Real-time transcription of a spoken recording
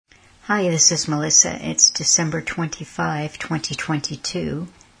Hi, this is Melissa. It's December 25, 2022,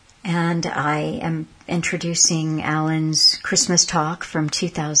 and I am introducing Alan's Christmas talk from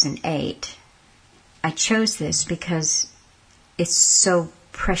 2008. I chose this because it's so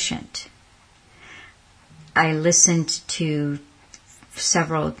prescient. I listened to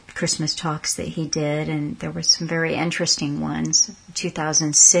several Christmas talks that he did, and there were some very interesting ones.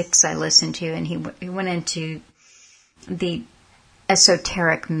 2006 I listened to, and he went into the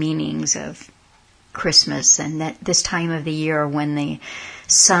esoteric meanings of Christmas and that this time of the year when the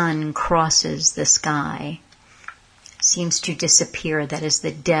sun crosses the sky seems to disappear. That is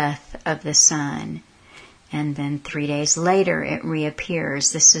the death of the sun. And then 3 days later it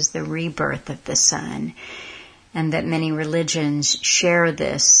reappears. This is the rebirth of the sun. And that many religions share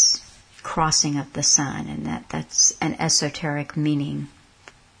this crossing of the sun, and that's an esoteric meaning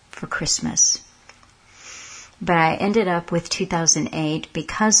for Christmas. But I ended up with 2008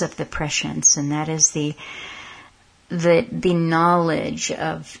 because of the prescience, and that is the knowledge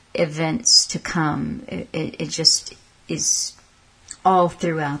of events to come. It just is all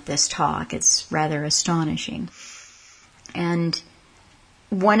throughout this talk. It's rather astonishing. And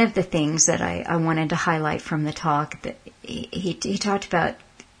one of the things that I wanted to highlight from the talk, that he talked about,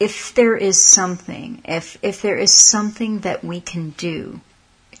 if there is something that we can do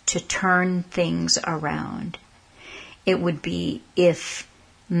to turn things around, it would be if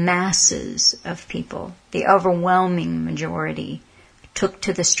masses of people, the overwhelming majority, took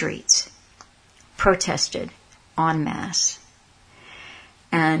to the streets, protested en masse.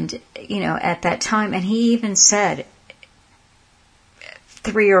 And, at that time, and he even said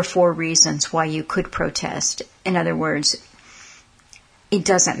 3 or 4 reasons why you could protest. In other words, it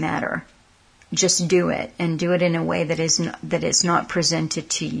doesn't matter. Just do it, and do it in a way that is not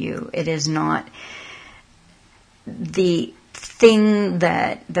presented to you. It is not the thing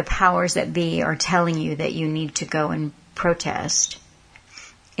that the powers that be are telling you that you need to go and protest.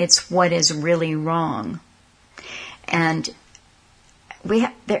 It's what is really wrong. And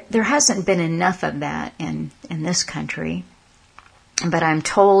there hasn't been enough of that in this country. But I'm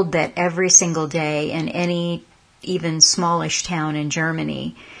told that every single day in any even smallish town in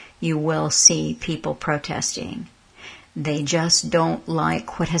Germany, you will see people protesting. They just don't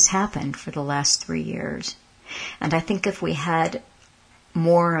like what has happened for the last 3 years. And I think if we had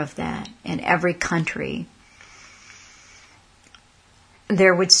more of that in every country,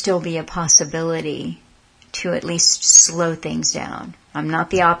 there would still be a possibility to at least slow things down. I'm not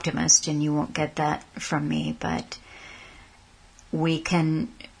the optimist, and you won't get that from me, but we can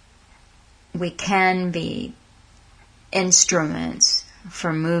be instruments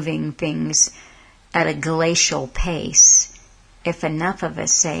for moving things at a glacial pace if enough of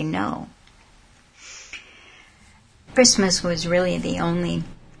us say no. Christmas was really the only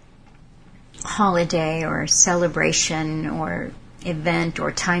holiday or celebration or event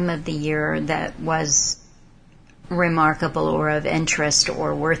or time of the year that was remarkable or of interest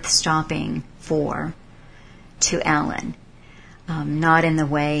or worth stopping for to Alan. Not in the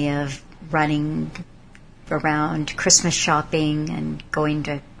way of running around Christmas shopping and going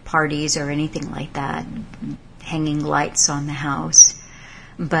to parties or anything like that, hanging lights on the house.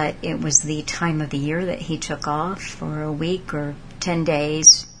 But it was the time of the year that he took off for a week or 10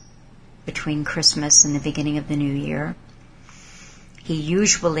 days between Christmas and the beginning of the new year. He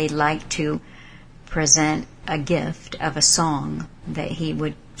usually liked to present a gift of a song that he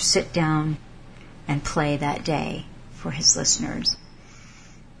would sit down and play that day for his listeners.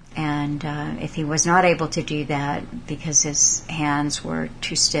 And if he was not able to do that because his hands were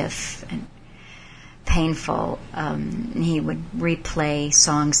too stiff and painful, he would replay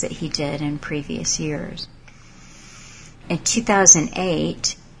songs that he did in previous years. In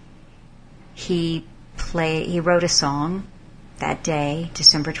 2008, he wrote a song that day,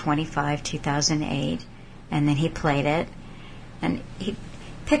 December 25, 2008, and then he played it. And he'd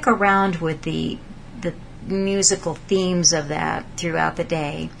pick around with the musical themes of that throughout the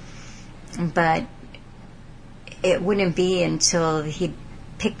day, but it wouldn't be until he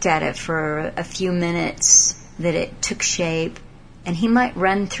picked at it for a few minutes that it took shape, and he might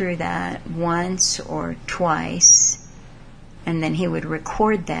run through that once or twice, and then he would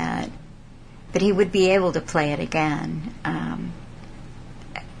record that, but he would be able to play it again.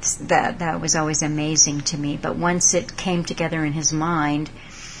 That was always amazing to me, but once it came together in his mind,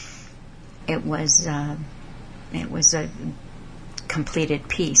 it was a completed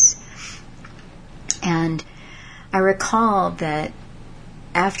piece. And I recall that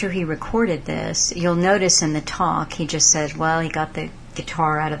after he recorded this, you'll notice in the talk he just said, well, he got the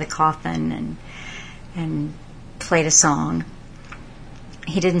guitar out of the coffin and played a song.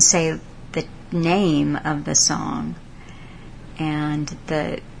 he didn't say the name of the song. And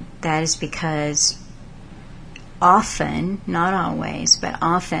that is because often, not always, but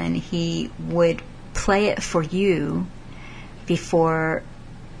often he would play it for you before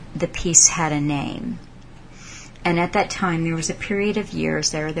the piece had a name. And at that time, there was a period of years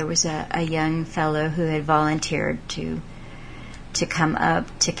there was a young fellow who had volunteered to come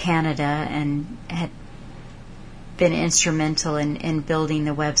up to Canada and had been instrumental in building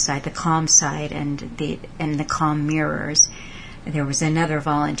the website, the Calm site, and the Calm mirrors. There was another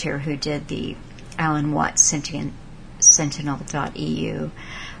volunteer who did the Alan Watts Sentinel.eu.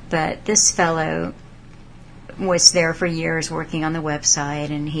 But this fellow was there for years working on the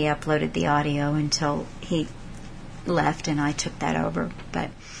website, and he uploaded the audio until he left, and I took that over.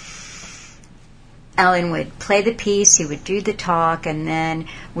 But Alan would play the piece, he would do the talk, and then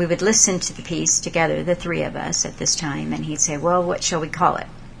we would listen to the piece together, the three of us at this time, and he'd say, well, what shall we call it?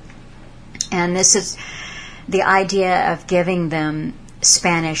 And this is the idea of giving them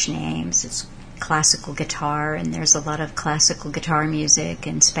Spanish names. It's classical guitar, and there's a lot of classical guitar music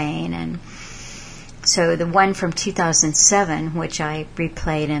in Spain. And so the one from 2007, which I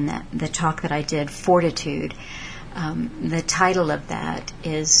replayed in the talk that I did, Fortitude, the title of that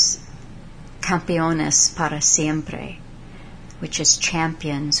is Campeones para siempre, which is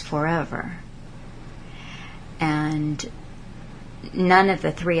champions forever. And none of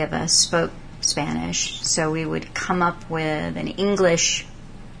the three of us spoke Spanish, so we would come up with an English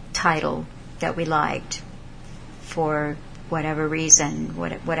title that we liked for whatever reason,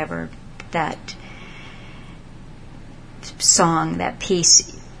 whatever that song, that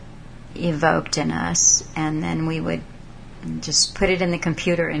piece evoked in us, and then we would just put it in the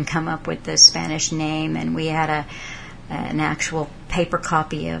computer and come up with the Spanish name. And we had an actual paper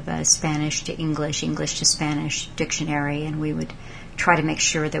copy of a Spanish to English, English to Spanish dictionary, and we would try to make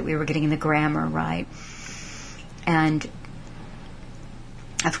sure that we were getting the grammar right. And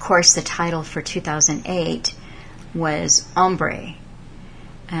of course, the title for 2008 was Hombre,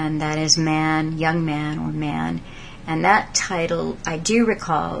 and that is man, young man, or man. And that title, I do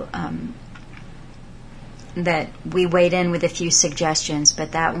recall that we weighed in with a few suggestions,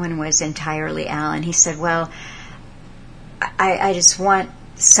 but that one was entirely Alan. He said, well, I just want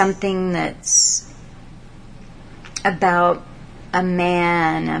something that's about a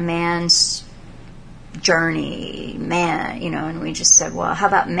man's journey, man, and we just said, well, how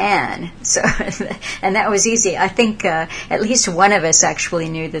about man? So, and that was easy. I think at least one of us actually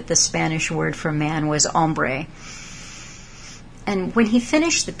knew that the Spanish word for man was hombre. And when he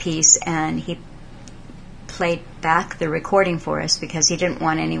finished the piece and he played back the recording for us, because he didn't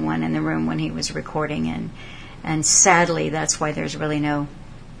want anyone in the room when he was recording, and sadly that's why there's really no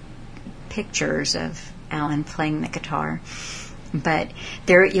pictures of Alan playing the guitar. But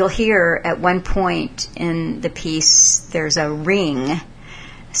there, you'll hear at one point in the piece there's a ring.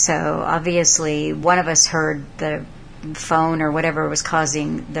 So obviously one of us heard the phone or whatever was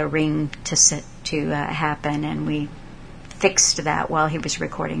causing the ring to happen, and we fixed that while he was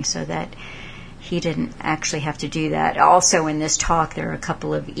recording so that he didn't actually have to do that. Also in this talk there are a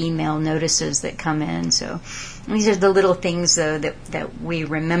couple of email notices that come in. So these are the little things, though, that we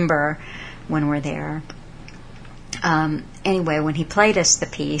remember when we're there. Anyway, when he played us the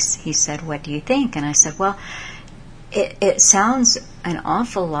piece, he said, what do you think? And I said, well, it sounds an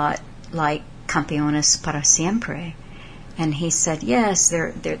awful lot like Campeones para siempre. And he said, yes,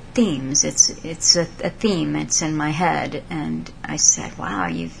 they're themes. It's a theme. It's in my head. And I said, wow,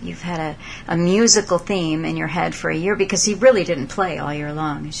 you've had a musical theme in your head for a year, because he really didn't play all year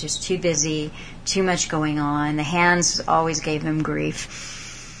long. He's just too busy, too much going on. The hands always gave him grief.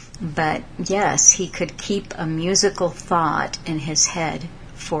 But yes, he could keep a musical thought in his head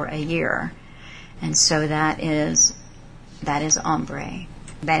for a year. And so that is Hombre.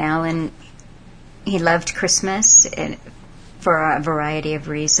 But Alan, he loved Christmas, and for a variety of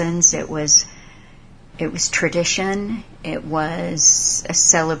reasons. It was tradition. It was a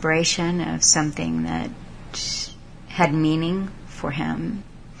celebration of something that had meaning for him.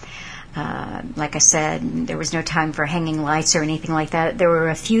 Like I said, there was no time for hanging lights or anything like that. There were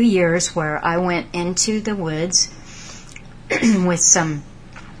a few years where I went into the woods with some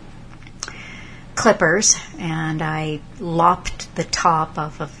clippers, and I lopped the top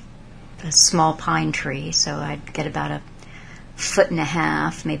off of a small pine tree, so I'd get about a foot and a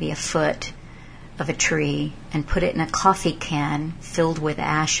half, maybe a foot of a tree, and put it in a coffee can filled with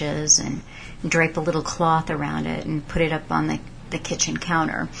ashes, and drape a little cloth around it and put it up on the kitchen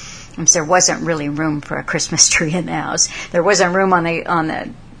counter. And so there wasn't really room for a Christmas tree in the house. There wasn't room on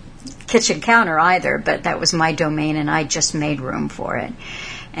the kitchen counter either, but that was my domain, and I just made room for it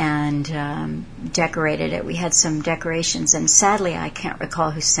and decorated it. We had some decorations, and sadly I can't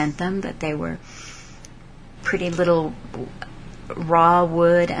recall who sent them, but they were pretty little raw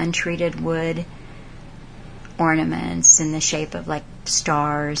wood, untreated wood ornaments in the shape of like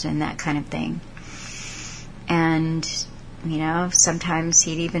stars and that kind of thing. And, sometimes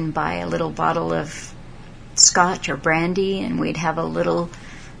he'd even buy a little bottle of scotch or brandy, and we'd have a little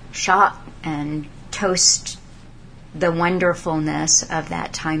shot and toast the wonderfulness of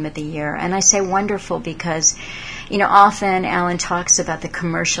that time of the year. And I say wonderful because, often Alan talks about the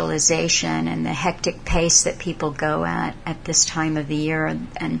commercialization and the hectic pace that people go at this time of the year.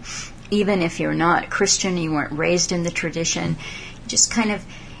 And even if you're not Christian, you weren't raised in the tradition, just kind of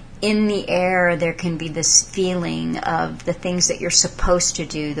in the air there can be this feeling of the things that you're supposed to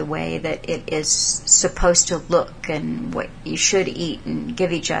do, the way that it is supposed to look, and what you should eat and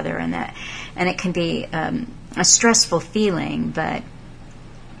give each other, and it can be a stressful feeling. But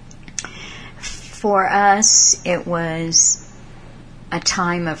for us, it was a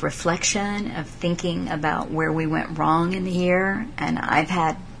time of reflection, of thinking about where we went wrong in the year. And I've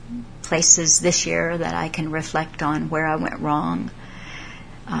had places this year that I can reflect on where I went wrong,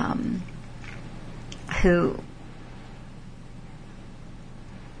 who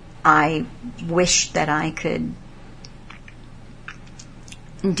I wish that I could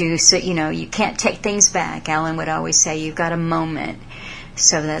do. So, you can't take things back. Alan would always say, you've got a moment.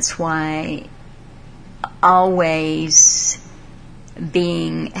 So that's why always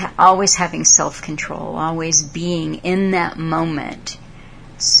having self-control, always being in that moment.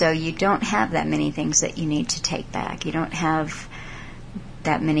 So you don't have that many things that you need to take back. You don't have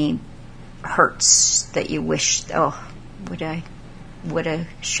that many hurts that you wish, woulda,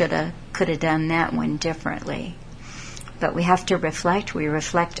 shoulda, coulda done that one differently. But we have to reflect.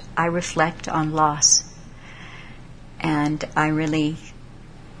 I reflect on loss. And I really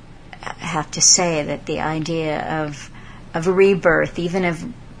have to say that the idea of a rebirth, even of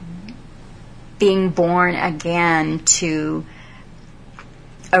being born again, to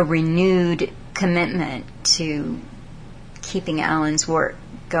a renewed commitment to keeping Alan's work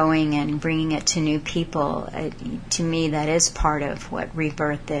going and bringing it to new people, to me that is part of what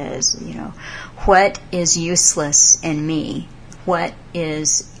rebirth is. What is useless in me? What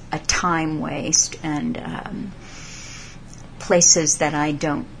is a time waste, and places that I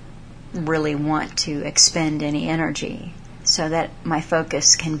don't really want to expend any energy, so that my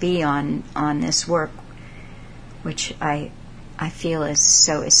focus can be on this work, which I feel is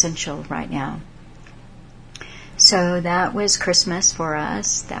so essential right now. So that was Christmas for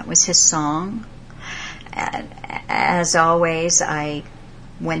us. That was his song. As always, I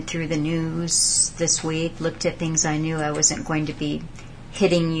went through the news this week, looked at things I knew I wasn't going to be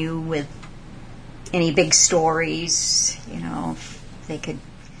hitting you with any big stories. They could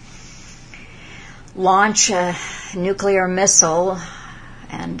launch a nuclear missile,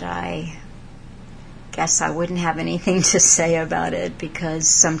 and I guess I wouldn't have anything to say about it, because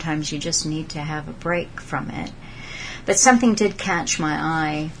sometimes you just need to have a break from it. But something did catch my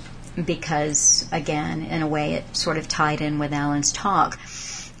eye, because, again, in a way it sort of tied in with Alan's talk,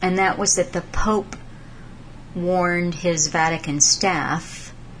 and that was that the Pope warned his Vatican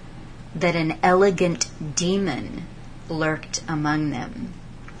staff that an elegant demon lurked among them.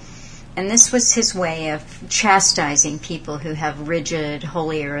 And this was his way of chastising people who have rigid,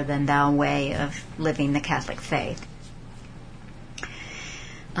 holier-than-thou way of living the Catholic faith.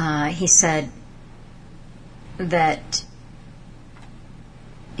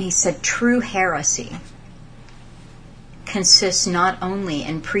 He said true heresy consists not only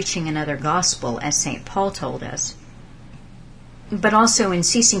in preaching another gospel, as St. Paul told us, but also in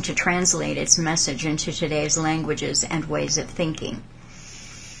ceasing to translate its message into today's languages and ways of thinking.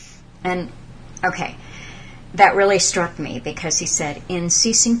 And, okay, that really struck me, because he said, in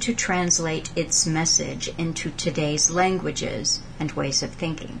ceasing to translate its message into today's languages and ways of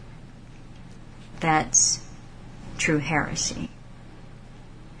thinking. That's true heresy.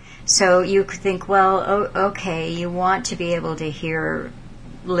 So you could think, well, okay, you want to be able to hear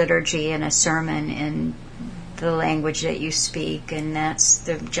liturgy and a sermon in the language that you speak, and that's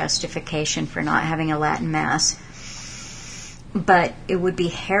the justification for not having a Latin Mass. But it would be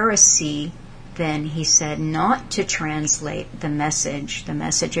heresy then, he said, not to translate the message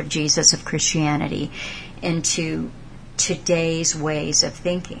of Jesus, of Christianity, into today's ways of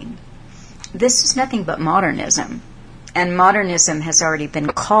thinking. This is nothing but modernism. And modernism has already been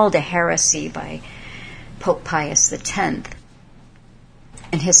called a heresy by Pope Pius X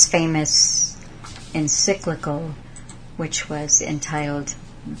in his famous encyclical, which was entitled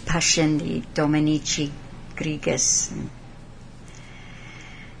Pascendi Dominici Grigus.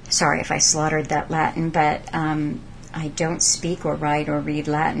 Sorry if I slaughtered that Latin, but I don't speak or write or read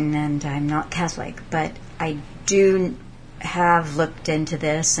Latin, and I'm not Catholic, but I do have looked into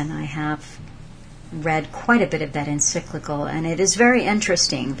this, and I have read quite a bit of that encyclical, and it is very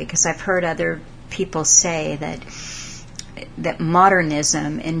interesting because I've heard other people say that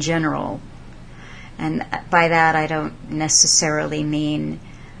modernism in general, and by that I don't necessarily mean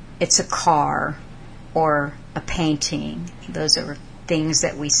it's a car or a painting. Those are things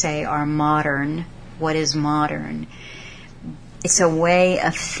that we say are modern. What is modern? It's a way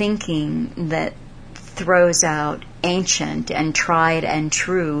of thinking that throws out ancient and tried and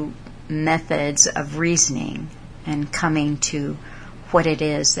true methods of reasoning and coming to what it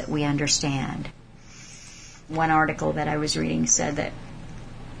is that we understand. One article that I was reading said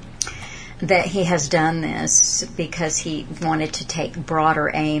that he has done this because he wanted to take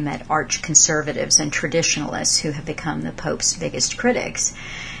broader aim at arch conservatives and traditionalists who have become the Pope's biggest critics.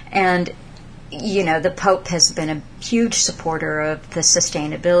 And the Pope has been a huge supporter of the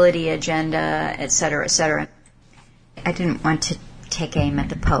sustainability agenda, et cetera, et cetera. I didn't want to take aim at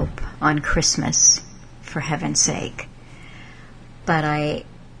the Pope on Christmas, for heaven's sake. But I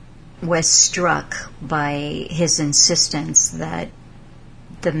was struck by his insistence that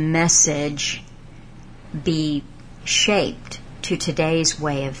the message be shaped to today's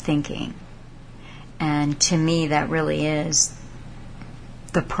way of thinking. And to me, that really is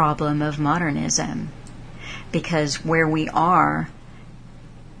the problem of modernism, because where we are,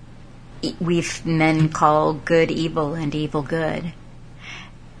 men call good evil and evil good.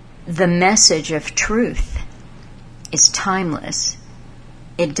 The message of truth is timeless.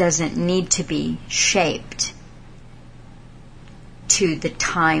 It doesn't need to be shaped to the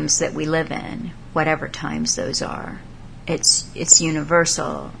times that we live in, whatever times those are. It's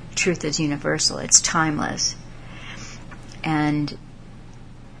universal. Truth is universal. It's timeless. And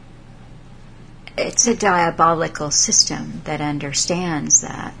it's a diabolical system that understands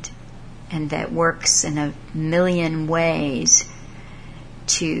that and that works in a million ways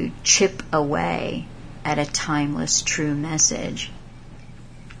to chip away at a timeless, true message,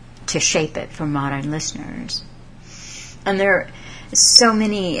 to shape it for modern listeners. And there are so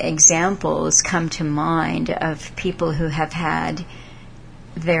many examples come to mind of people who have had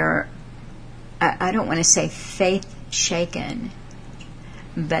their, I don't want to say faith shaken,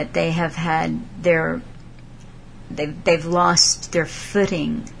 but they have had they've lost their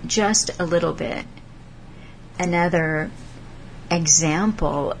footing just a little bit. Another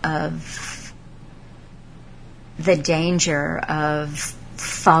example of the danger of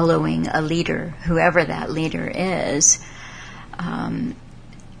following a leader, whoever that leader is,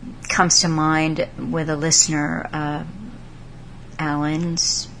 comes to mind with a listener,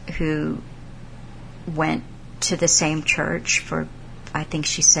 Alan's, who went to the same church for, I think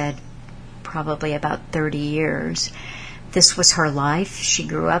she said, probably about 30 years. This was her life. She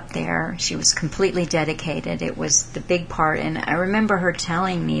grew up there. She was completely dedicated. It was the big part. And I remember her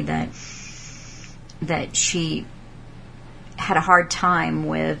telling me that she had a hard time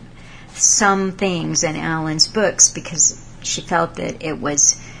with some things in Alan's books because she felt that it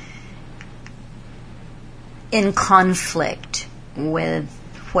was in conflict with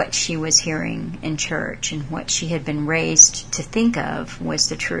what she was hearing in church and what she had been raised to think of was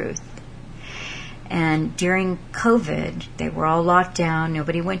the truth. And during COVID, they were all locked down.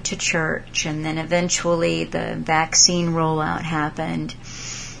 Nobody went to church. And then eventually the vaccine rollout happened.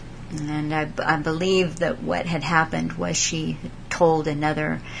 And I believe that what had happened was she told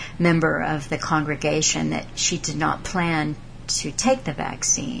another member of the congregation that she did not plan to take the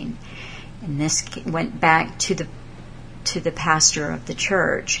vaccine. And this went back to the pastor of the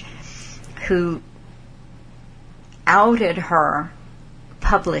church, who outed her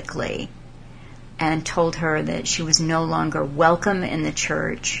publicly and told her that she was no longer welcome in the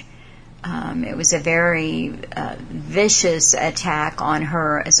church. It was a very vicious attack on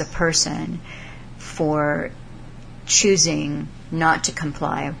her as a person for choosing not to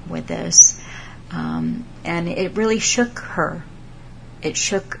comply with this. And it really shook her. It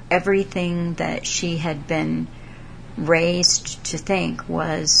shook everything that she had been raised to think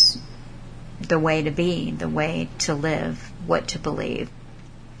was the way to be, the way to live, what to believe.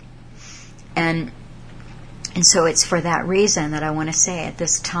 And so it's for that reason that I want to say at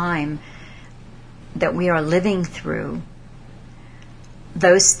this time that we are living through,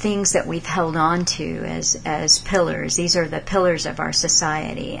 those things that we've held on to as pillars, these are the pillars of our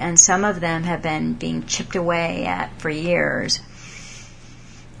society, and some of them have been being chipped away at for years.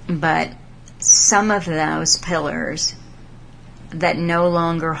 But some of those pillars that no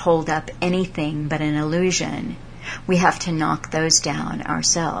longer hold up anything but an illusion, we have to knock those down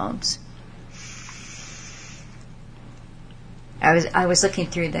ourselves. I was looking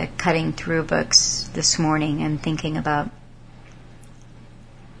through the Cutting Through books this morning and thinking about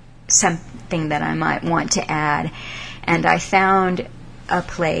something that I might want to add, and I found a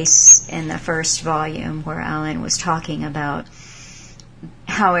place in the first volume where Alan was talking about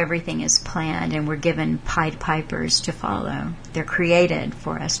how everything is planned and we're given Pied Pipers to follow. They're created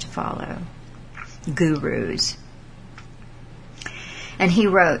for us to follow. Gurus. And he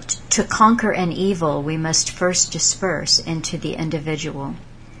wrote, "To conquer an evil, we must first disperse into the individual.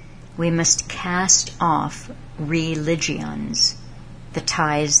 We must cast off religions, the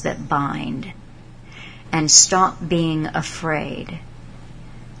ties that bind, and stop being afraid.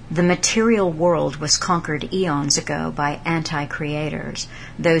 The material world was conquered eons ago by anti-creators,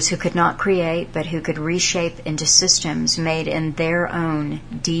 those who could not create but who could reshape into systems made in their own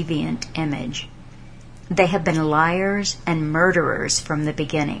deviant image. They have been liars and murderers from the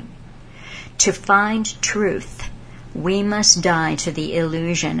beginning. To find truth, we must die to the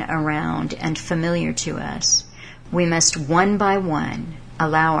illusion around and familiar to us. We must one by one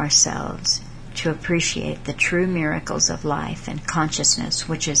allow ourselves to appreciate the true miracles of life and consciousness,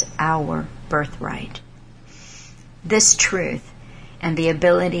 which is our birthright. This truth and the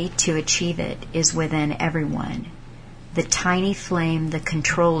ability to achieve it is within everyone, the tiny flame the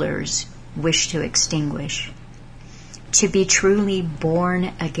controllers wish to extinguish. To be truly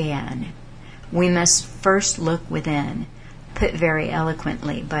born again, we must first look within, put very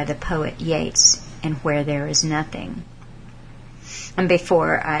eloquently by the poet Yeats in Where There Is Nothing." And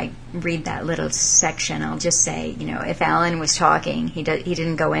before I read that little section, I'll just say, if Alan was talking, he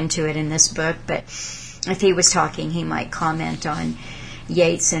didn't go into it in this book, but if he was talking, he might comment on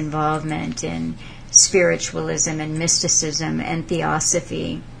Yeats' involvement in spiritualism and mysticism and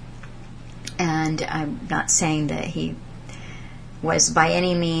theosophy. And I'm not saying that he was by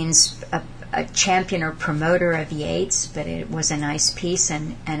any means a champion or promoter of Yeats, but it was a nice piece,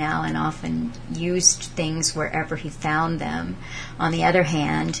 and Alan often used things wherever he found them. On the other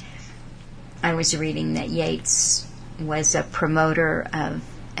hand, I was reading that Yeats was a promoter of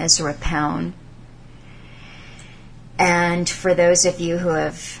Ezra Pound. And for those of you who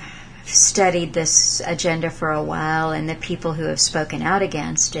have studied this agenda for a while and the people who have spoken out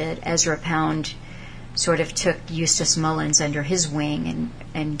against it, Ezra Pound sort of took Eustace Mullins under his wing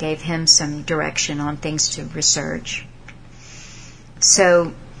and gave him some direction on things to research.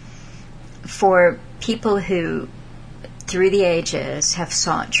 So for people who through the ages have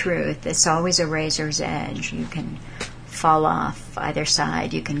sought truth, it's always a razor's edge. You can fall off either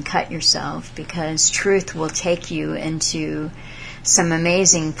side. You can cut yourself, because truth will take you into some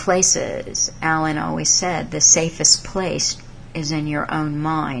amazing places. Alan always said the safest place is in your own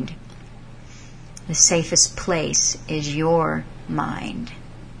mind. The safest place is your mind,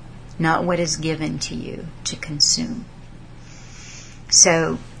 not what is given to you to consume.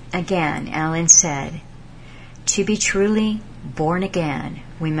 So, again, Alan said, to be truly born again,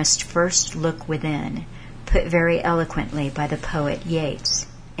 we must first look within, put very eloquently by the poet Yeats,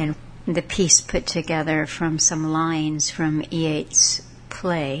 in the piece put together from some lines from Yeats'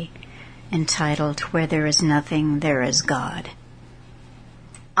 play entitled Where There Is Nothing, There Is God.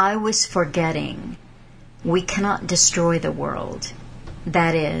 I was forgetting we cannot destroy the world,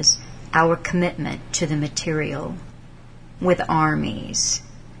 that is, our commitment to the material, with armies.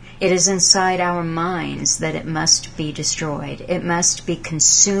 It is inside our minds that it must be destroyed. It must be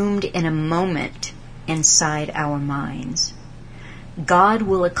consumed in a moment inside our minds. God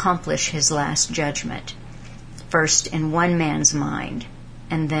will accomplish his last judgment, first in one man's mind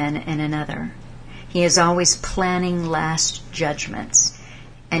and then in another. He is always planning last judgments,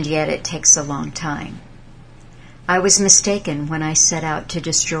 and yet it takes a long time. I was mistaken when I set out to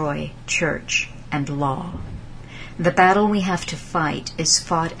destroy church and law. The battle we have to fight is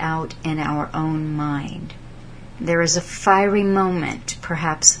fought out in our own mind. There is a fiery moment,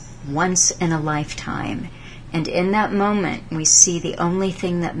 perhaps once in a lifetime, and in that moment we see the only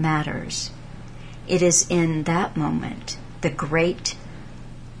thing that matters. It is in that moment the great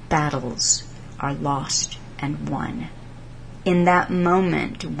battles are lost and won. In that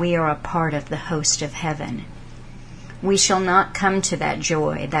moment we are a part of the host of heaven. We shall not come to that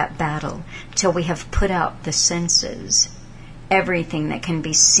joy, that battle, till we have put out the senses, everything that can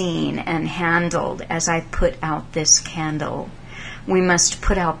be seen and handled as I put out this candle. We must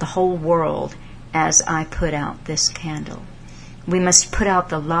put out the whole world as I put out this candle. We must put out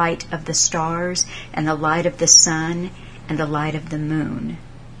the light of the stars and the light of the sun and the light of the moon,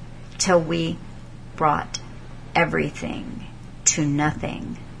 till we brought everything to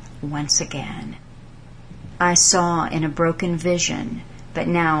nothing once again. I saw in a broken vision, but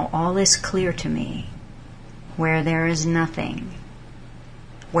now all is clear to me. Where there is nothing,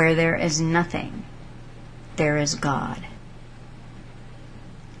 there is God.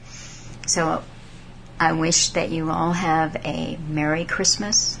 So I wish that you all have a Merry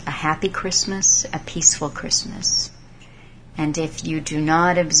Christmas, a Happy Christmas, a peaceful Christmas. And if you do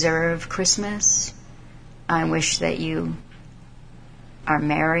not observe Christmas, I wish that you are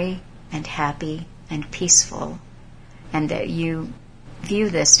merry and happy and peaceful, and that you view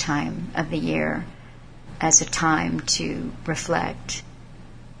this time of the year as a time to reflect,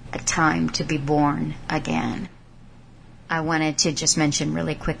 a time to be born again. I wanted to just mention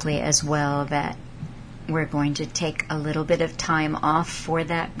really quickly as well that we're going to take a little bit of time off for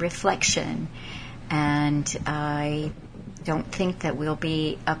that reflection, and I don't think that we'll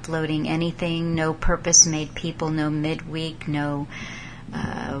be uploading anything. No Purpose Made People, no midweek, no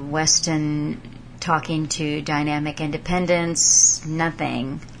Weston talking to Dynamic Independence,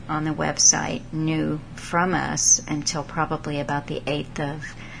 nothing on the website new from us until probably about the 8th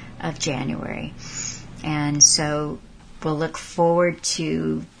of January. And so we'll look forward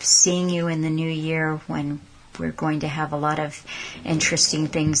to seeing you in the new year, when we're going to have a lot of interesting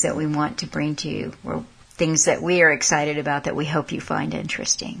things that we want to bring to you, or things that we are excited about that we hope you find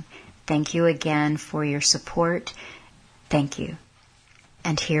interesting. Thank you again for your support. Thank you.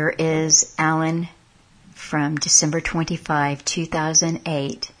 And here is Alan from December 25,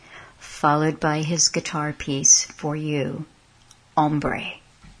 2008, followed by his guitar piece for you, Ombre.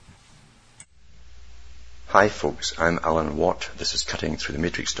 Hi folks, I'm Alan Watt. This is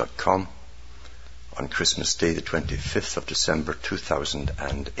CuttingThroughTheMatrix.com on Christmas Day, the 25th of December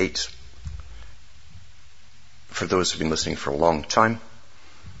 2008. For those who've been listening for a long time,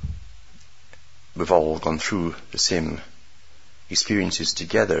 we've all gone through the same experiences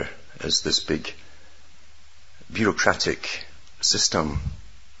together as this big bureaucratic system.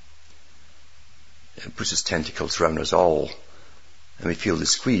 It puts its tentacles around us all, and we feel the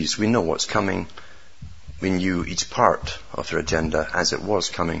squeeze. We know what's coming. We knew each part of their agenda as it was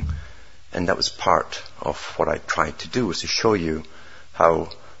coming, and that was part of what I tried to do, was to show you how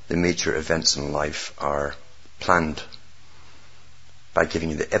the major events in life are planned, by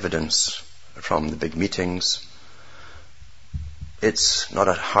giving you the evidence from the big meetings. It's not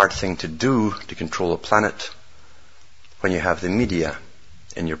a hard thing to do to control a planet when you have the media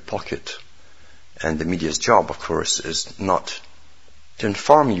in your pocket. And the media's job, of course, is not to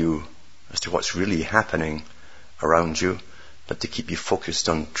inform you as to what's really happening around you, but to keep you focused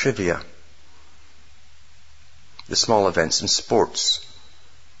on trivia. The small events in sports.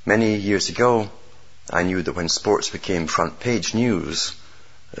 Many years ago, I knew that when sports became front page news,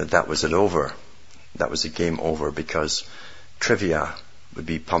 that was it over. That was the game over, because trivia would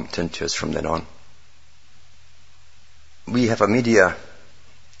be pumped into us from then on. We have a media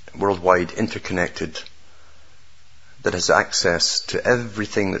worldwide interconnected that has access to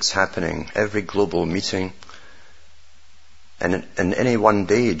everything that's happening, every global meeting. And in any one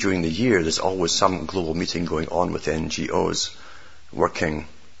day during the year, there's always some global meeting going on with NGOs working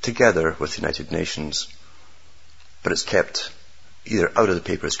together with the United Nations. But it's kept either out of the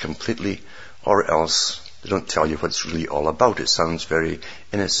papers completely, or else they don't tell you what it's really all about. It sounds very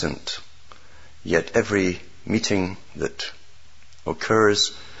innocent. Yet every meeting that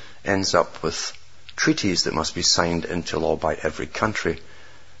occurs ends up with treaties that must be signed into law by every country.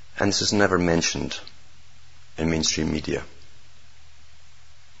 And this is never mentioned in mainstream media.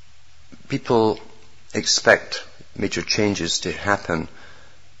 People expect major changes to happen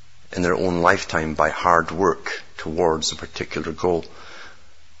in their own lifetime by hard work towards a particular goal.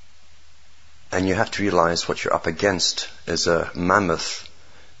 And you have to realize what you're up against is a mammoth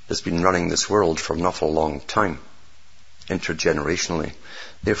that's been running this world for an awful long time, intergenerationally.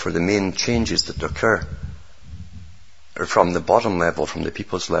 Therefore, the main changes that occur are from the bottom level, from the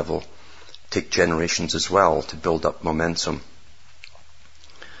people's level, take generations as well to build up momentum.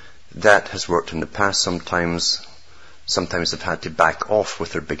 That has worked in the past sometimes. Sometimes they've had to back off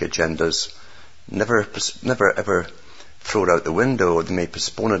with their big agendas. Never ever throw it out the window. They may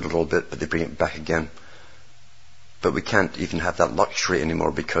postpone it a little bit, but they bring it back again. But we can't even have that luxury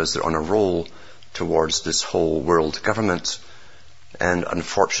anymore, because they're on a roll towards this whole world government. And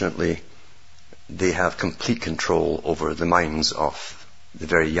unfortunately, they have complete control over the minds of the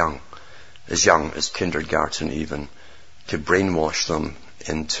very young as kindergarten even, to brainwash them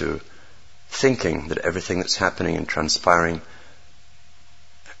into thinking that everything that's happening and transpiring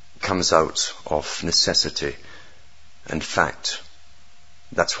comes out of necessity and fact,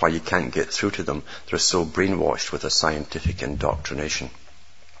 That's why you can't get through to them. They're so brainwashed with a scientific indoctrination.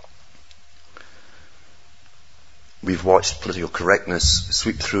 We've watched political correctness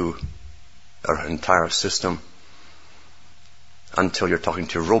sweep through our entire system until you're talking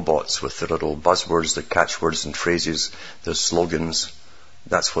to robots with their little buzzwords, their catchwords and phrases, their slogans.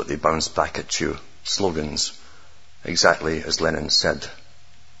 That's what they bounce back at you. Slogans, exactly as Lenin said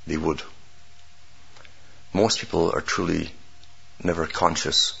they would. Most people are truly never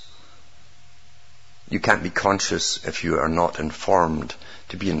conscious. You can't be conscious if you are not informed.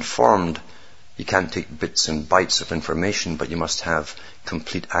 To be informed, you can't take bits and bytes of information, but you must have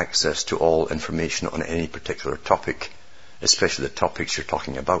complete access to all information on any particular topic, especially the topics you're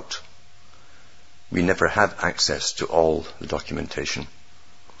talking about. We never have access to all the documentation.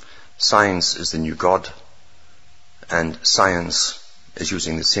 Science is the new God, and science is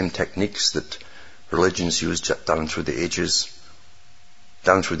using the same techniques that religions used down through the ages.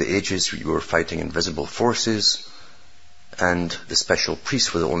 Down through the ages, you were fighting invisible forces, and the special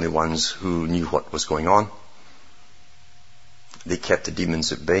priests were the only ones who knew what was going on. They kept the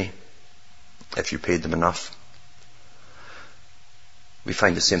demons at bay, if you paid them enough. We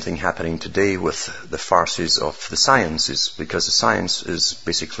find the same thing happening today with the farces of the sciences, because the science is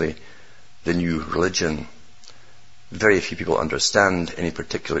basically the new religion. Very few people understand any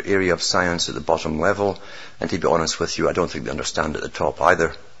particular area of science at the bottom level, and to be honest with you, I don't think they understand at the top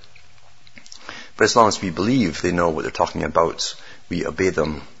either. But as long as we believe they know what they're talking about, we obey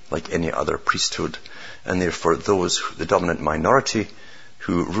them like any other priesthood. And therefore those, the dominant minority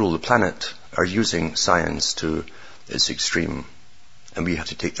who rule the planet, are using science to its extreme. And we have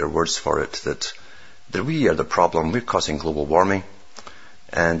to take their words for it, that we are the problem. We're causing global warming,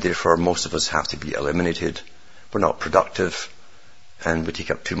 and therefore most of us have to be eliminated. We're not productive, and we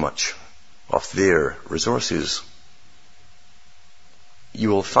take up too much of their resources. You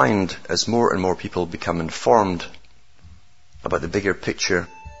will find, as more and more people become informed about the bigger picture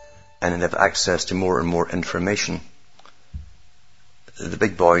and have access to more and more information, the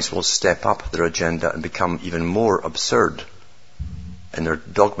big boys will step up their agenda and become even more absurd in their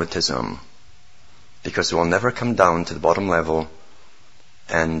dogmatism, because they will never come down to the bottom level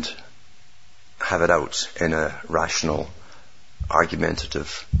and have it out in a rational,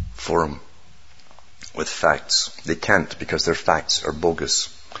 argumentative forum with facts. They can't, because their facts are bogus.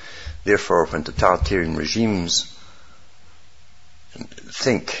 Therefore, when totalitarian regimes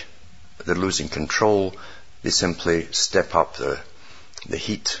think they're losing control, they simply step up the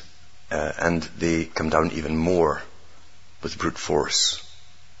heat and they come down even more with brute force.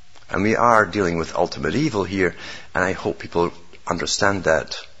 And we are dealing with ultimate evil here, and I hope people understand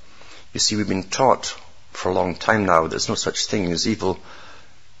that. You see, we've been taught for a long time now there's no such thing as evil.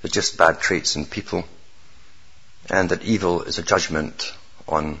 There's just bad traits in people. And that evil is a judgment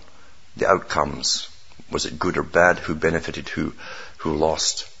on the outcomes. Was it good or bad? Who benefited? Who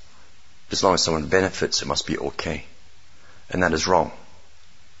lost? As long as someone benefits, it must be okay. And that is wrong.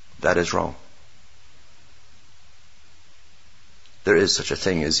 That is wrong. There is such a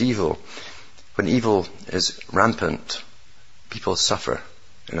thing as evil. When evil is rampant, people suffer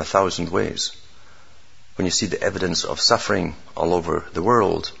in 1,000 ways. When you see the evidence of suffering all over the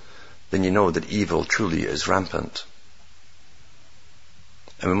world, then you know that evil truly is rampant.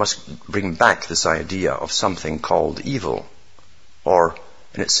 And we must bring back this idea of something called evil, or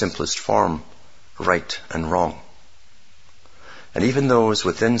in its simplest form, right and wrong. And even those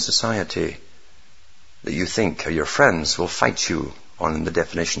within society that you think are your friends will fight you on the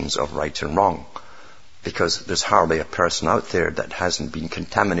definitions of right and wrong, because there's hardly a person out there that hasn't been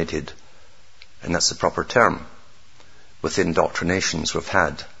contaminated, and that's the proper term, with the indoctrinations we've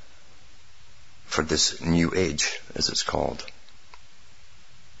had for this new age, as it's called.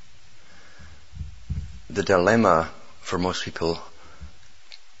 The dilemma for most people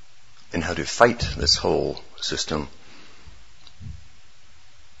in how to fight this whole system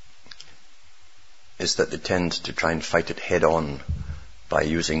is that they tend to try and fight it head on by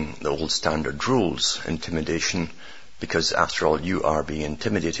using the old standard rules, intimidation, because after all you are being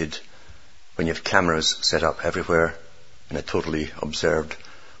intimidated when you have cameras set up everywhere in a totally observed,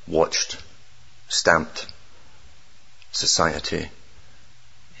 watched, stamped society.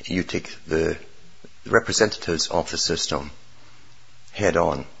 You take the representatives of the system head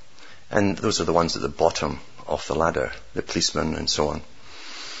on, and those are the ones at the bottom of the ladder, the policemen and so on,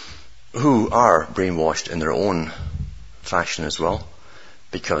 who are brainwashed in their own fashion as well,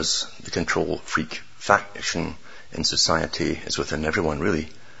 because the control freak faction in society is within everyone really,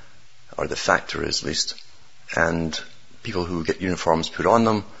 or the factor is at least, and people who get uniforms put on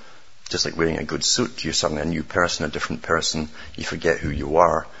them Just like wearing a good suit, you're suddenly a new person, a different person. You forget who you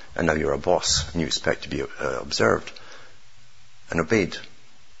are, and now you're a boss, and you expect to be observed and obeyed.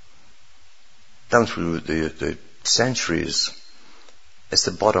 Down through the centuries, it's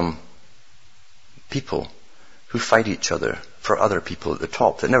the bottom people who fight each other for other people at the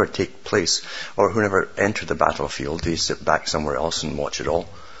top that never take place, or who never enter the battlefield. They sit back somewhere else and watch it all.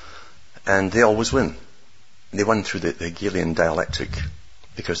 And they always win. They win through the Hegelian dialectic,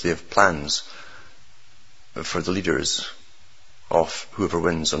 because they have plans for the leaders of whoever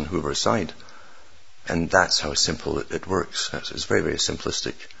wins on whoever's side. And that's how simple it works. It's very, very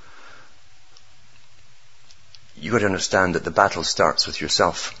simplistic. You've got to understand that the battle starts with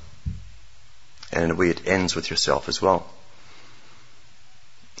yourself. And in a way it ends with yourself as well.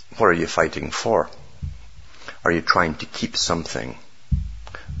 What are you fighting for? Are you trying to keep something?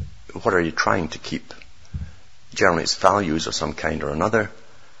 What are you trying to keep? Generally it's values of some kind or another.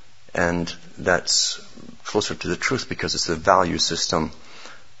 And that's closer to the truth, because it's the value system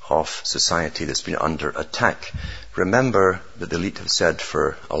of society that's been under attack. Remember that the elite have said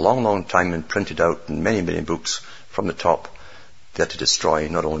for a long, long time and printed out in many, many books from the top, they had to destroy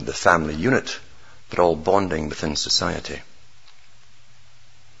not only the family unit, but all bonding within society.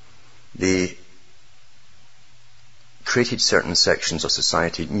 They created certain sections of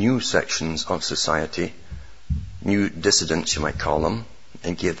society, new sections of society, new dissidents you might call them,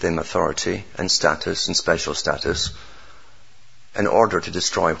 and gave them authority and status and special status in order to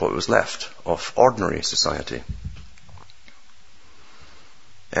destroy what was left of ordinary society.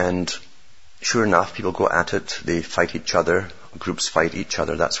 And sure enough, people go at it, they fight each other, groups fight each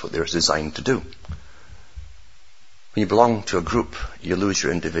other, that's what they're designed to do. When you belong to a group, you lose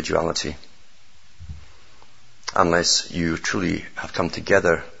your individuality. Unless you truly have come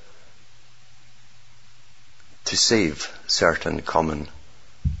together to save certain common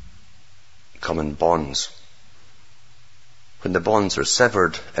bonds. When the bonds are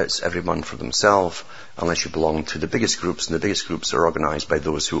severed, it's everyone for themselves, unless you belong to the biggest groups, and the biggest groups are organized by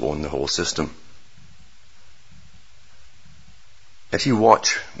those who own the whole system. If you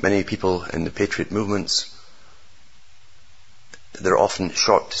watch many people in the patriot movements, they're often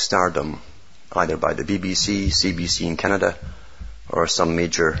shot to stardom, either by the BBC, CBC in Canada, or some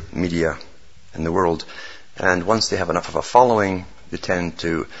major media in the world. And once they have enough of a following, they tend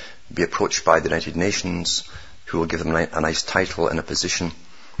to be approached by the United Nations, who will give them a nice title and a position.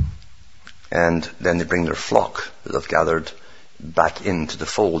 And then they bring their flock that they've gathered back into the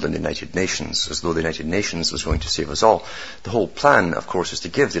fold in the United Nations, as though the United Nations was going to save us all. The whole plan, of course, is to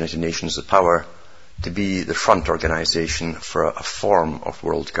give the United Nations the power to be the front organization for a form of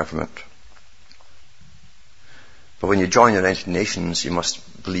world government. But when you join the United Nations, you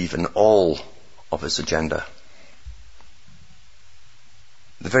must believe in all of its agenda.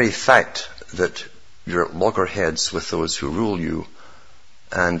 The very fact that you're at loggerheads with those who rule you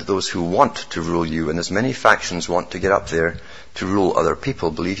and those who want to rule you, and as many factions want to get up there to rule other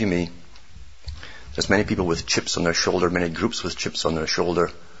people, believe you me, there's many people with chips on their shoulder, many groups with chips on their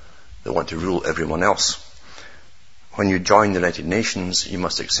shoulder that want to rule everyone else. When you join the United Nations, you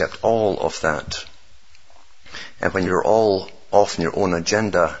must accept all of that. And when you're all off on your own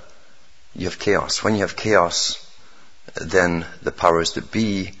agenda, you have chaos. When you have chaos, then the powers that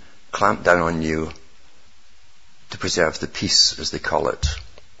be clamp down on you to preserve the peace, as they call it,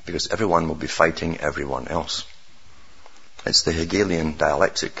 because everyone will be fighting everyone else. It's the Hegelian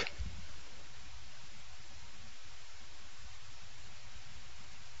dialectic.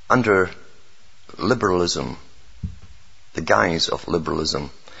 Under liberalism, the guise of liberalism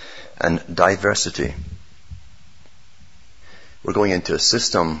and diversity, we're going into a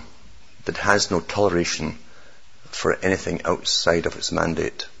system that has no toleration for anything outside of its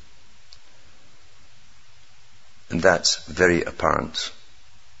mandate. And that's very apparent.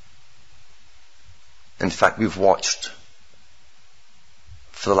 In fact, we've watched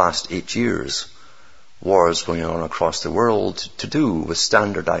for the last 8 years wars going on across the world to do with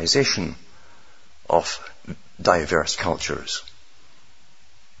standardization of diverse cultures.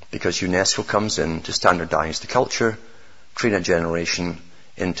 Because UNESCO comes in to standardize the culture, train a generation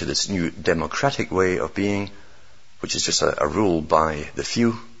into this new democratic way of being, which is just a rule by the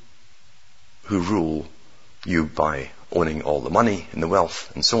few who rule you by owning all the money and the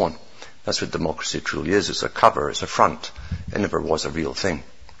wealth and so on. That's what democracy truly is. It's a cover, it's a front. It never was a real thing.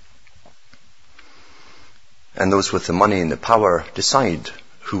 And those with the money and the power decide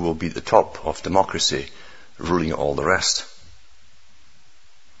who will be at the top of democracy, ruling all the rest.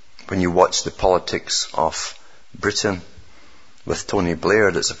 When you watch the politics of Britain with Tony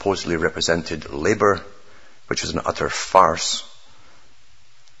Blair that supposedly represented Labour, which was an utter farce.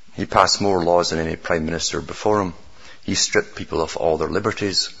 He passed more laws than any prime minister before him. He stripped people of all their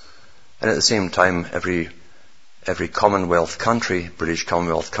liberties. And at the same time, every Commonwealth country, British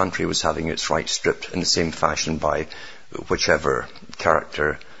Commonwealth country, was having its rights stripped in the same fashion by whichever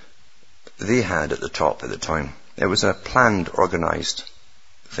character they had at the top at the time. It was a planned, organised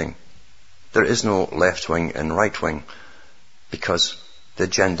thing. There is no left wing and right wing because the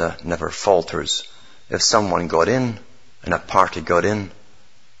agenda never falters. If someone got in and a party got in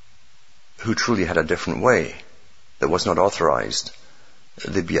who truly had a different way that was not authorised,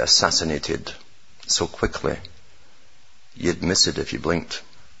 they'd be assassinated so quickly you'd miss it if you blinked.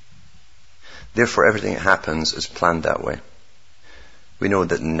 Therefore, everything that happens is planned that way. We know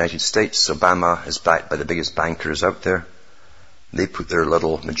that in the United States, Obama is backed by the biggest bankers out there. They put their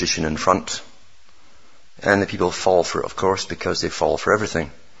little magician in front. And the people fall for it, of course, because they fall for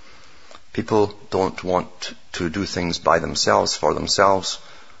everything. People don't want to do things by themselves, for themselves,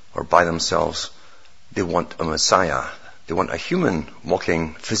 or by themselves. They want a Messiah. They want a human,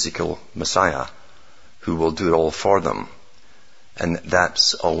 walking, physical Messiah who will do it all for them. And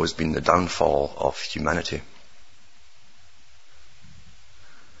that's always been the downfall of humanity.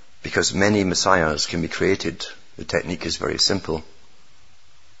 Because many messiahs can be created, the technique is very simple.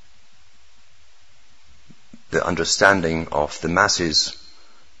 The understanding of the masses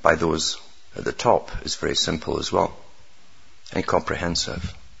by those at the top is very simple as well, and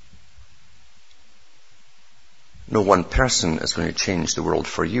comprehensive. No one person is going to change the world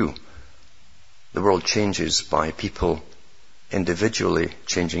for you. The world changes by people individually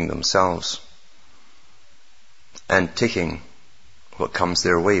changing themselves and taking what comes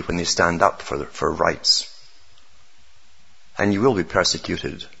their way when they stand up for rights. And you will be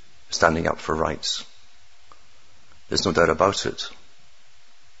persecuted standing up for rights. There's no doubt about it.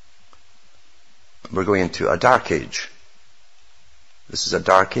 We're going into a dark age. This is a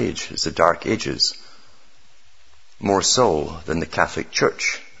dark age. It's the Dark Ages. More so than the Catholic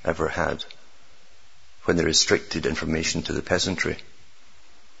Church ever had, when they restricted information to the peasantry.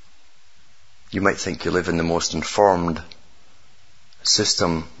 You might think you live in the most informed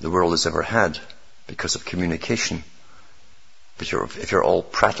system the world has ever had because of communication. But if you're all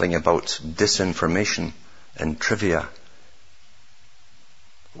prattling about disinformation and trivia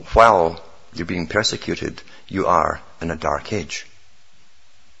while you're being persecuted, you are in a dark age.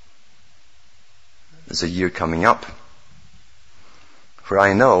 There's a year coming up where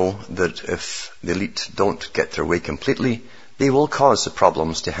I know that if the elite don't get their way completely, they will cause the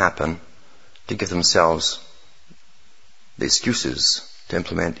problems to happen to give themselves the excuses to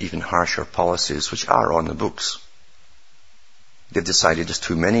implement even harsher policies which are on the books. They've decided there's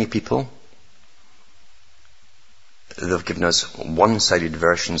too many people. They've given us one-sided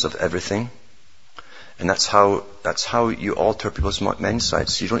versions of everything. And that's how you alter people's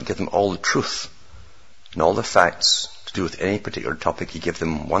mindsets. You don't give them all the truth and all the facts to do with any particular topic. You give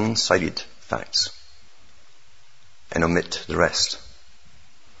them one-sided facts and omit the rest.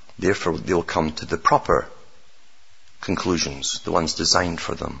 Therefore, they'll come to the proper conclusions, the ones designed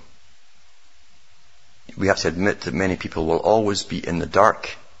for them. We have to admit that many people will always be in the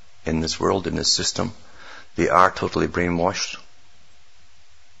dark in this world, in this system. They are totally brainwashed.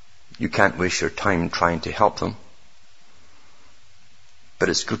 You can't waste your time trying to help them. But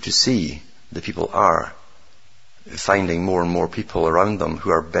it's good to see that people are finding more and more people around them who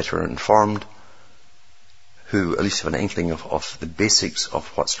are better informed, who at least have an inkling of the basics of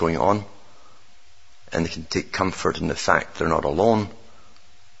what's going on, and they can take comfort in the fact they're not alone,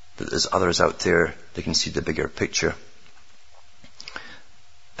 that there's others out there, they can see the bigger picture.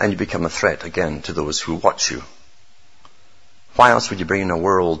 And you become a threat again to those who watch you. Why else would you bring in a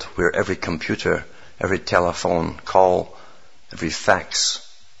world where every computer, every telephone call, every fax,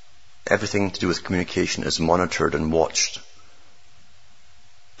 everything to do with communication is monitored and watched?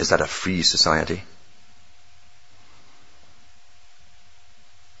 Is that a free society?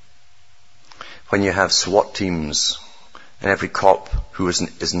 When you have SWAT teams and every cop who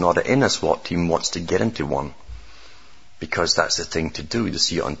is not in a SWAT team wants to get into one because that's the thing to do. You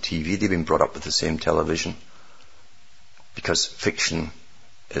see it on TV. They've been brought up with the same television because fiction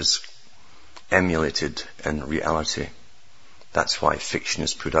is emulated in reality. That's why fiction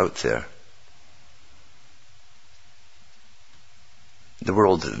is put out there. The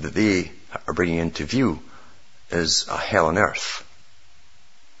world that they are bringing into view is a hell on earth.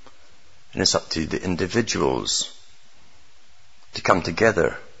 And it's up to the individuals to come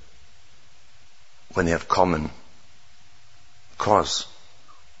together when they have common cause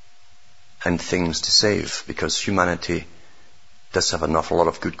and things to save, because humanity does have an awful lot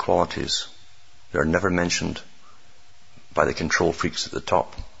of good qualities. They are never mentioned by the control freaks at the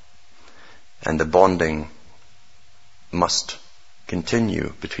top. And the bonding must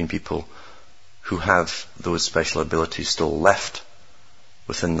continue between people who have those special abilities still left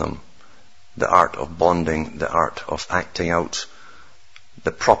within them. The art of bonding, the art of acting out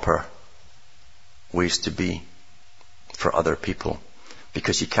the proper ways to be for other people.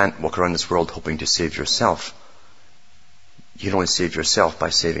 Because you can't walk around this world hoping to save yourself. You can only save yourself by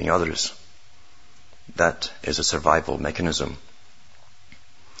saving others. That is a survival mechanism.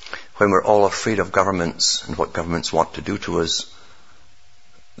 When we're all afraid of governments and what governments want to do to us,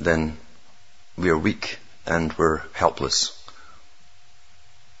 then we are weak and we're helpless.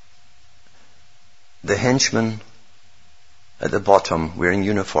 The henchmen at the bottom wearing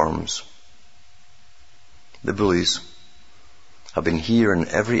uniforms, the bullies, have been here in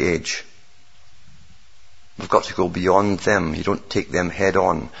every age. We've got to go beyond them. You don't take them head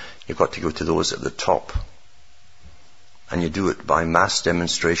on. You've got to go to those at the top. And you do it by mass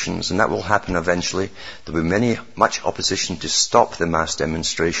demonstrations, and that will happen eventually. There will be much opposition to stop the mass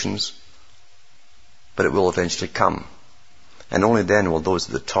demonstrations, but it will eventually come. And only then will those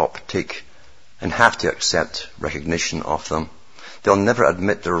at the top take and have to accept recognition of them. They'll never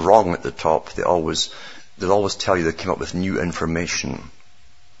admit they're wrong at the top. They'll always tell you they came up with new information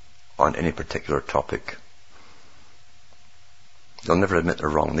on any particular topic. They'll never admit they're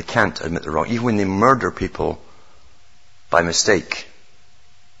wrong. They can't admit they're wrong. Even when they murder people by mistake,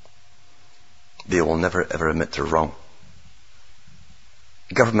 they will never ever admit they're wrong.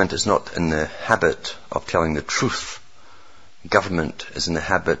 Government is not in the habit of telling the truth. Government is in the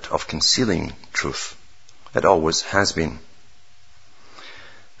habit of concealing truth. It always has been.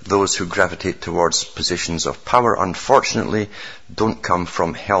 Those who gravitate towards positions of power, unfortunately, don't come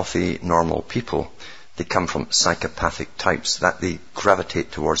from healthy, normal people. They come from psychopathic types that they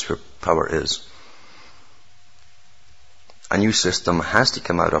gravitate towards where power is. A new system has to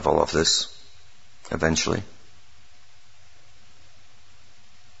come out of all of this, eventually.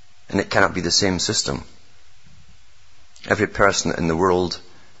 And it cannot be the same system. Every person in the world,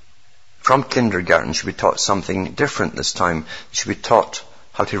 from kindergarten, should be taught something different this time. They should be taught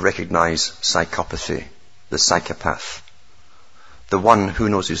how to recognize psychopathy, the psychopath, the one who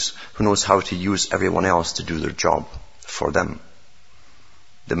knows how to use everyone else to do their job for them,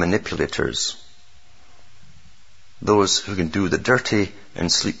 the manipulators, those who can do the dirty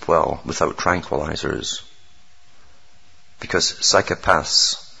and sleep well without tranquilizers. Because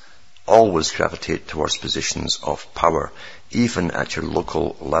psychopaths always gravitate towards positions of power, even at your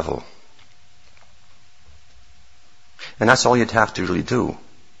local level. And that's all you'd have to really do,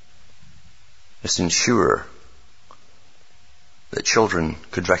 is ensure that children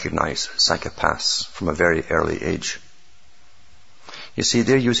could recognize psychopaths from a very early age. You see,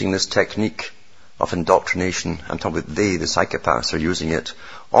 they're using this technique of indoctrination. I'm talking about the psychopaths are using it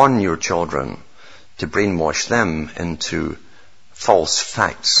on your children to brainwash them into false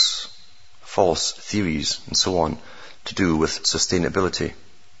facts, false theories, and so on, to do with sustainability.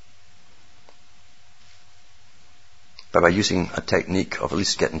 But by using a technique of at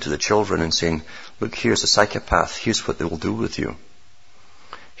least getting to the children and saying, look, here's a psychopath, here's what they will do with you.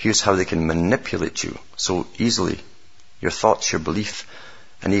 Here's how they can manipulate you so easily, your thoughts, your belief,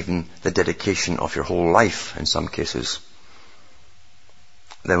 and even the dedication of your whole life in some cases.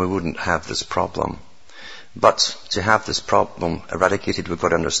 Then we wouldn't have this problem. But to have this problem eradicated, we've got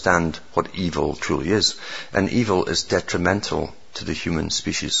to understand what evil truly is. And evil is detrimental to the human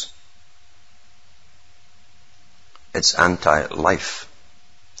species. It's anti-life.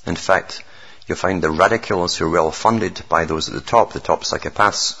 In fact, you'll find the radicals who are well funded by those at the top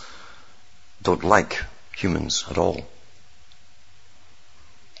psychopaths, don't like humans at all.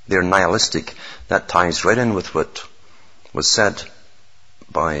 They're nihilistic. That ties right in with what was said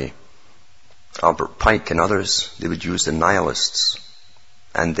by Albert Pike and others. They would use the nihilists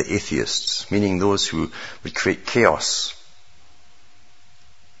and the atheists, meaning those who would create chaos.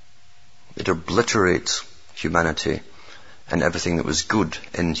 They'd obliterate humanity and everything that was good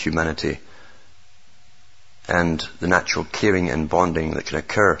in humanity and the natural caring and bonding that can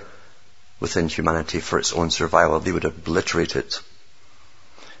occur within humanity for its own survival. They would obliterate it.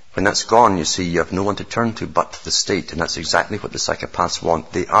 When that's gone, you see, you have no one to turn to but the state, and that's exactly what the psychopaths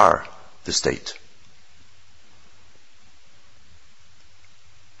want. They are the state.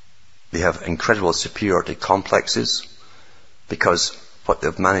 They have incredible superiority complexes because what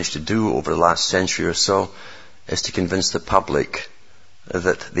they've managed to do over the last century or so is to convince the public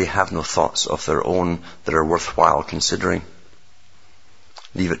that they have no thoughts of their own that are worthwhile considering.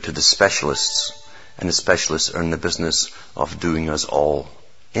 Leave it to the specialists, and the specialists are in the business of doing us all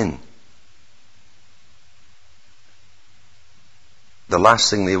in. The last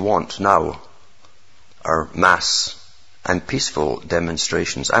thing they want now are mass and peaceful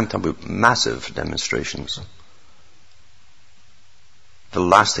demonstrations. I'm talking about massive demonstrations. The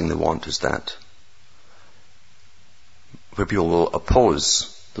last thing they want is that, where people will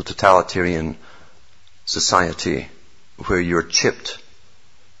oppose the totalitarian society where you're chipped,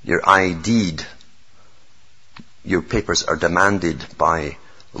 you're ID'd, your papers are demanded by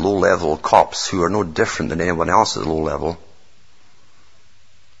low-level cops who are no different than anyone else at the low level,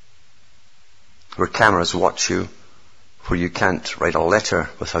 where cameras watch you, where you can't write a letter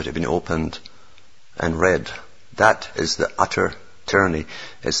without it being opened and read. That is the utter tyranny.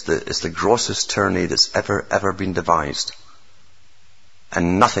 It's the grossest tyranny that's ever been devised.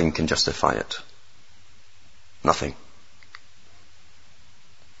 And nothing can justify it. Nothing.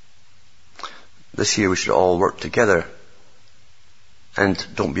 This year we should all work together and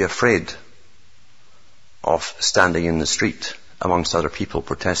don't be afraid of standing in the street amongst other people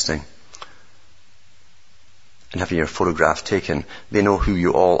protesting and having your photograph taken. They know who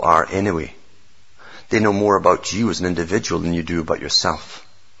you all are anyway. They know more about you as an individual than you do about yourself.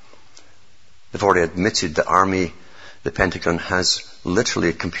 They've already admitted the army, the Pentagon, has literally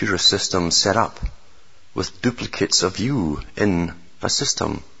a computer system set up with duplicates of you in a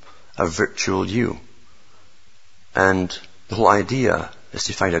system, a virtual you. And the whole idea is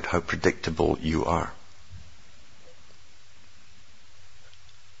to find out how predictable you are.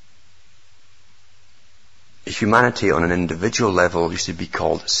 Humanity on an individual level used to be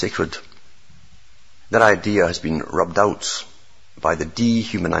called sacred. That idea has been rubbed out by the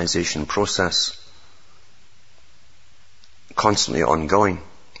dehumanization process, constantly ongoing,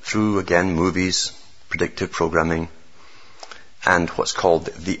 through, again, movies, predictive programming, and what's called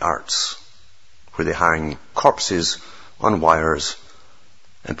the arts, where they hang corpses on wires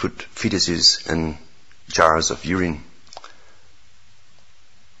and put fetuses in jars of urine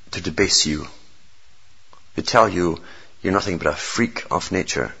to debase you. They tell you you're nothing but a freak of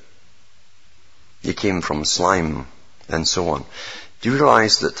nature. You came from slime, and so on. Do you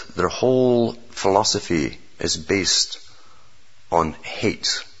realize that their whole philosophy is based on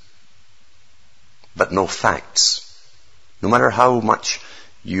hate, but no facts? No matter how much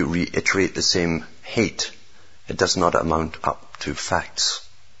you reiterate the same hate, it does not amount up to facts.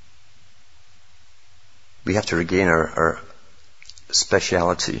 We have to regain our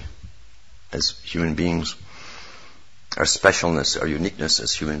speciality as human beings, our specialness, our uniqueness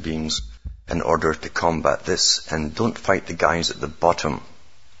as human beings, in order to combat this. And don't fight the guys at the bottom.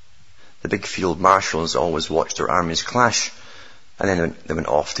 The big field marshals always watched their armies clash, and then they went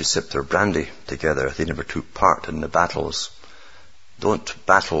off to sip their brandy together. They never took part in the battles. Don't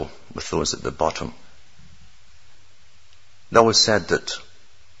battle with those at the bottom. They always said that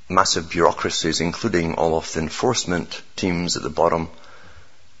massive bureaucracies, including all of the enforcement teams at the bottom,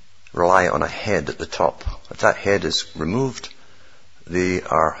 rely on a head at the top. If that head is removed, they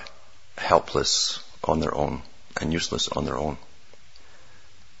are helpless on their own and useless on their own.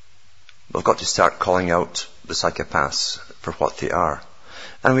 We've got to start calling out the psychopaths for what they are.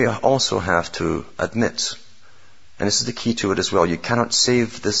 And we also have to admit, and this is the key to it as well, you cannot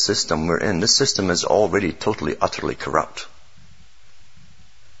save this system we're in. This system is already totally, utterly corrupt.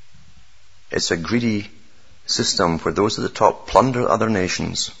 It's a greedy system where those at the top plunder other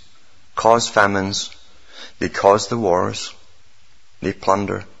nations, cause famines, they cause the wars, they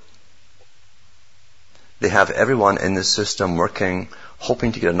plunder. They have everyone in this system working,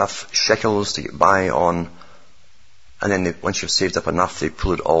 hoping to get enough shekels to get by on, and then once you've saved up enough, they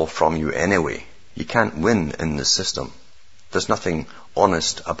pull it all from you anyway. You can't win in this system. There's nothing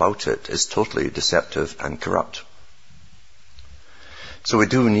honest about it. It's totally deceptive and corrupt. So we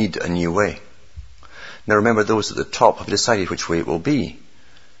do need a new way. Now remember, those at the top have decided which way it will be.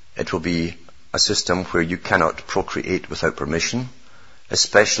 It will be a system where you cannot procreate without permission,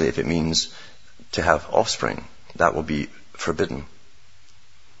 especially if it means to have offspring. That will be forbidden.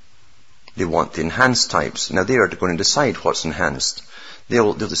 They want the enhanced types. Now they are going to decide what's enhanced.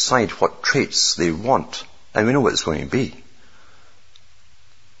 They'll decide what traits they want. And we know what it's going to be.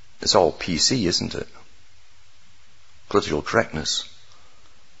 It's all PC, isn't it? Political correctness.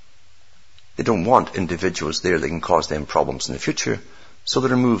 They don't want individuals there that can cause them problems in the future. So they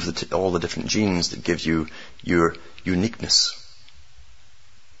remove all the different genes that give you your uniqueness.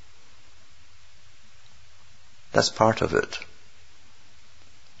 That's part of it.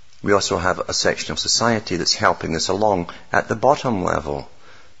 We also have a section of society that's helping this along at the bottom level.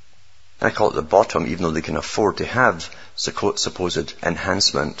 And I call it the bottom, even though they can afford to have supposed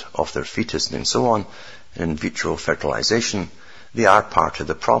enhancement of their fetus and so on, and in vitro fertilization. They are part of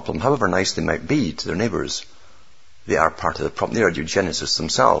the problem. However nice they might be to their neighbours, they are part of the problem. They are eugenicists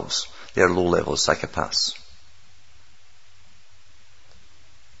themselves. They're low-level psychopaths.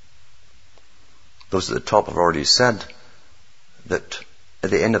 Those at the top have already said that at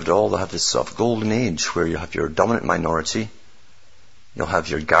the end of it all, they'll have this sort of golden age where you have your dominant minority, you'll have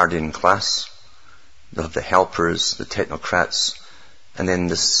your guardian class, you'll have the helpers, the technocrats, and then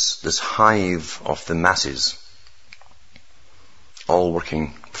this hive of the masses, all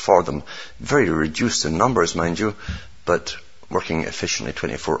working for them. Very reduced in numbers, mind you, but working efficiently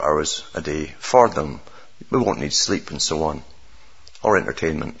 24 hours a day for them. We won't need sleep and so on, or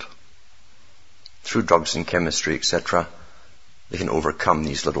entertainment. Through drugs and chemistry, etc., they can overcome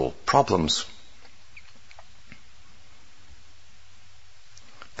these little problems.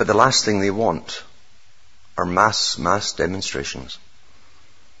 But the last thing they want are mass demonstrations.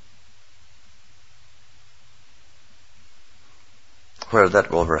 Whether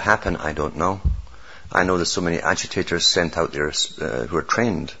that will ever happen, I don't know. I know there's so many agitators sent out there who are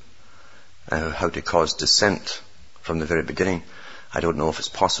trained how to cause dissent from the very beginning. I don't know if it's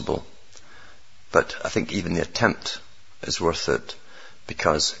possible. But I think even the attempt is worth it,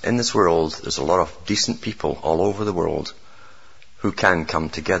 because in this world there's a lot of decent people all over the world who can come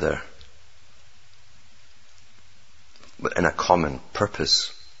together in a common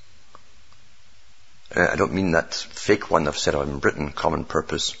purpose. I don't mean that fake one I've said in Britain, common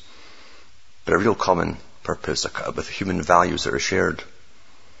purpose, but a real common purpose with human values that are shared.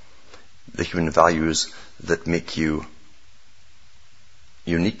 The human values that make you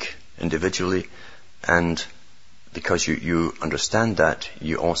unique individually, and because you understand that,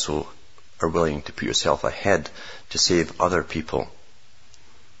 you also are willing to put yourself ahead to save other people.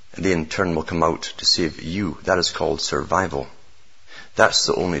 And they in turn will come out to save you. That is called survival. That's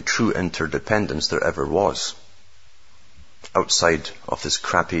the only true interdependence there ever was, outside of this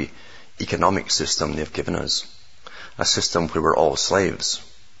crappy economic system they've given us. A system where we're all slaves,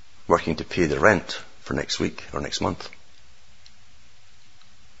 working to pay the rent for next week or next month.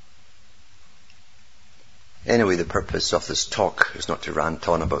 Anyway, the purpose of this talk is not to rant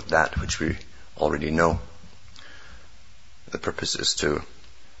on about that which we already know. The purpose is to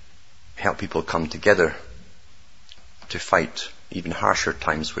help people come together to fight even harsher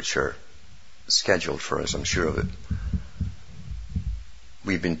times which are scheduled for us, I'm sure of it.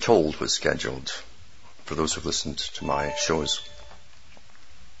 We've been told what's scheduled, for those who've listened to my shows.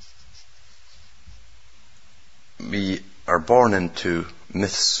 We are born into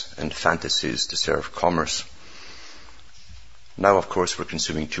myths and fantasies to serve commerce. Now, of course, we're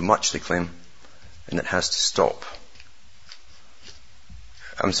consuming too much, they claim, and it has to stop.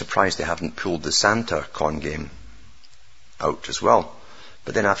 I'm surprised they haven't pulled the Santa con game out as well.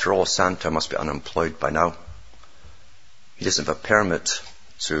 But then after all, Santa must be unemployed by now. He doesn't have a permit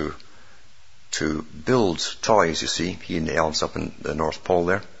to build toys, you see, he and the elves up in the North Pole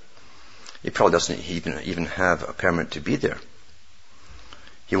there. He probably doesn't even have a permit to be there.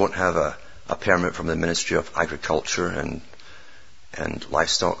 He won't have a permit from the Ministry of Agriculture and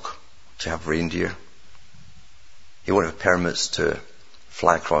Livestock to have reindeer. He won't have permits to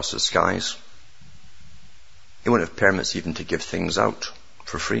fly across the skies. He won't have permits even to give things out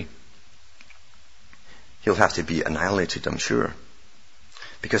for free. He'll have to be annihilated, I'm sure,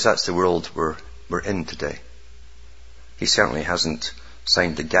 because that's the world we're in today. He certainly hasn't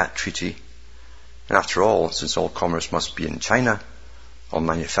signed the GATT treaty. And after all, since all commerce must be in China, all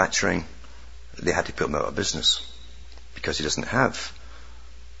manufacturing, they had to put him out of business because he doesn't have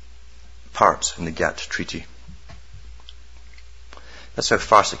part in the GATT treaty. That's how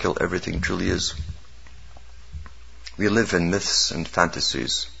farcical everything truly is. We live in myths and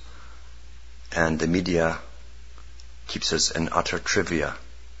fantasies, and the media keeps us in utter trivia.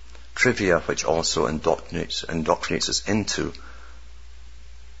 Trivia which also indoctrinates us into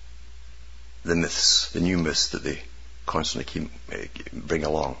the myths, the new myths that they constantly bring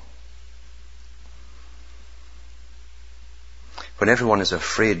along. When everyone is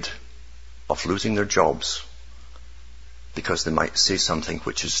afraid of losing their jobs because they might say something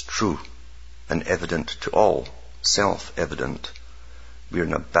which is true and evident to all, self-evident, we're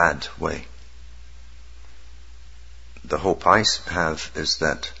in a bad way. The hope I have is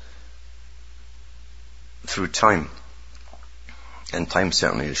that through time, and time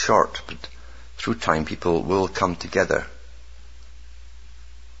certainly is short, but through time people will come together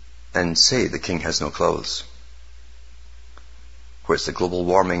and say the king has no clothes. Where it's the global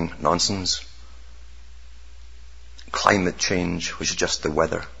warming nonsense, climate change, which is just the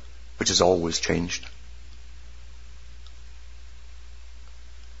weather, which has always changed,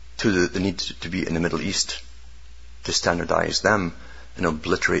 to the need to be in the Middle East to standardize them and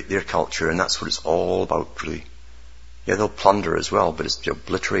obliterate their culture, and that's what it's all about, really. Yeah, they'll plunder as well, but it's to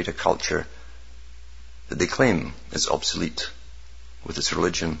obliterate a culture that they claim is obsolete with its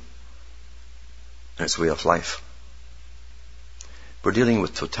religion and its way of life. We're dealing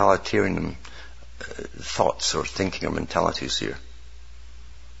with totalitarian thoughts or thinking or mentalities here.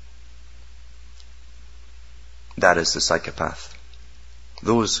 That is the psychopath.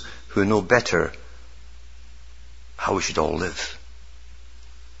 Those who know better how we should all live.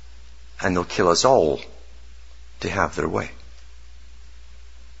 And they'll kill us all to have their way.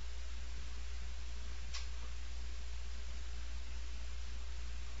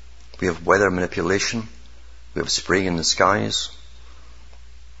 We have weather manipulation. We have spraying in the skies.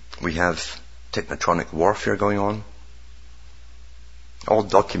 We have technotronic warfare going on. All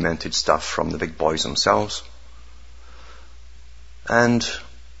documented stuff from the big boys themselves. And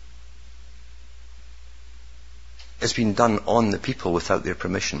it's been done on the people without their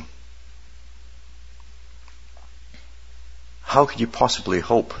permission. How could you possibly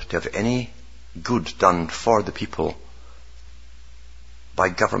hope to have any good done for the people by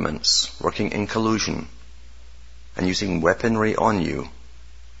governments working in collusion and using weaponry on you,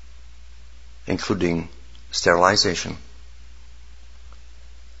 including sterilization?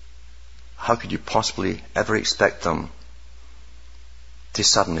 How could you possibly ever expect them to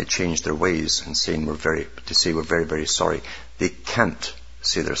suddenly change their ways and say we're very, very sorry? They can't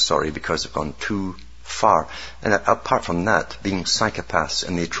say they're sorry because they've gone too far. And apart from that, being psychopaths,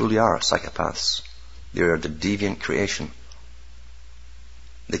 and they truly are psychopaths, they are the deviant creation.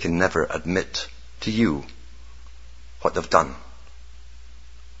 They can never admit to you what they've done,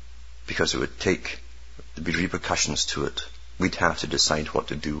 because there'd be repercussions to it. We'd have to decide what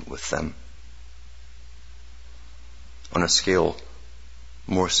to do with them. On a scale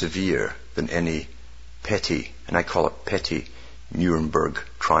more severe than any petty, and I call it petty, Nuremberg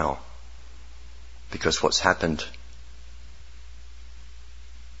trial. Because what's happened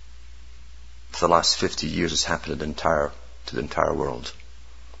for the last 50 years has happened to the entire world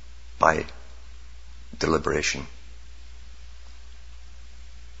by deliberation.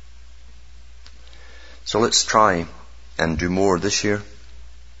 So let's try and do more this year.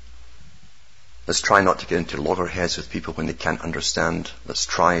 Let's try not to get into loggerheads with people when they can't understand. Let's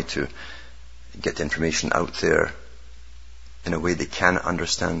try to get the information out there in a way they can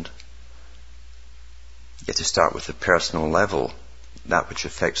understand. You have to start with the personal level, that which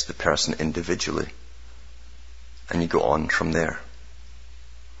affects the person individually. And you go on from there.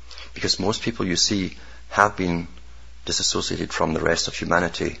 Because most people you see have been disassociated from the rest of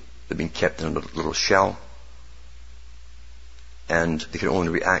humanity. They've been kept in a little shell. And they can only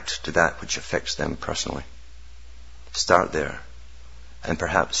react to that which affects them personally. Start there. And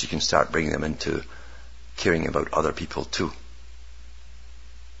perhaps you can start bringing them into caring about other people too.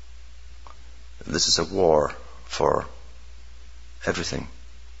 This is a war for everything.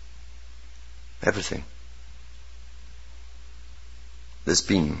 Everything. This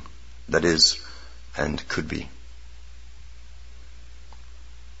being, that is, and could be.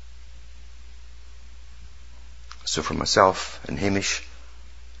 So for myself and Hamish,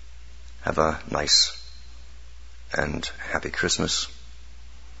 have a nice and happy Christmas,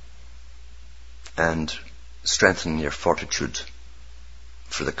 and strengthen your fortitude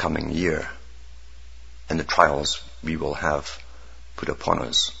for the coming year and the trials we will have put upon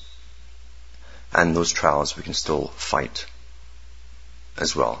us. And those trials we can still fight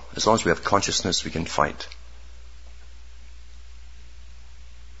as well. As long as we have consciousness, we can fight.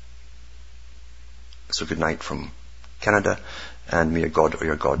 So good night from Canada, and may your God or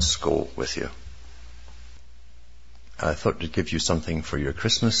your gods go with you. I thought to give you something for your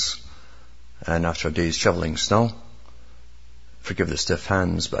Christmas, and after a day's shoveling snow, forgive the stiff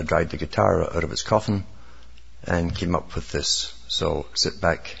hands, but I dried the guitar out of its coffin and came up with this. So sit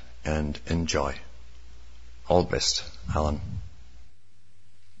back and enjoy. All the best, Alan.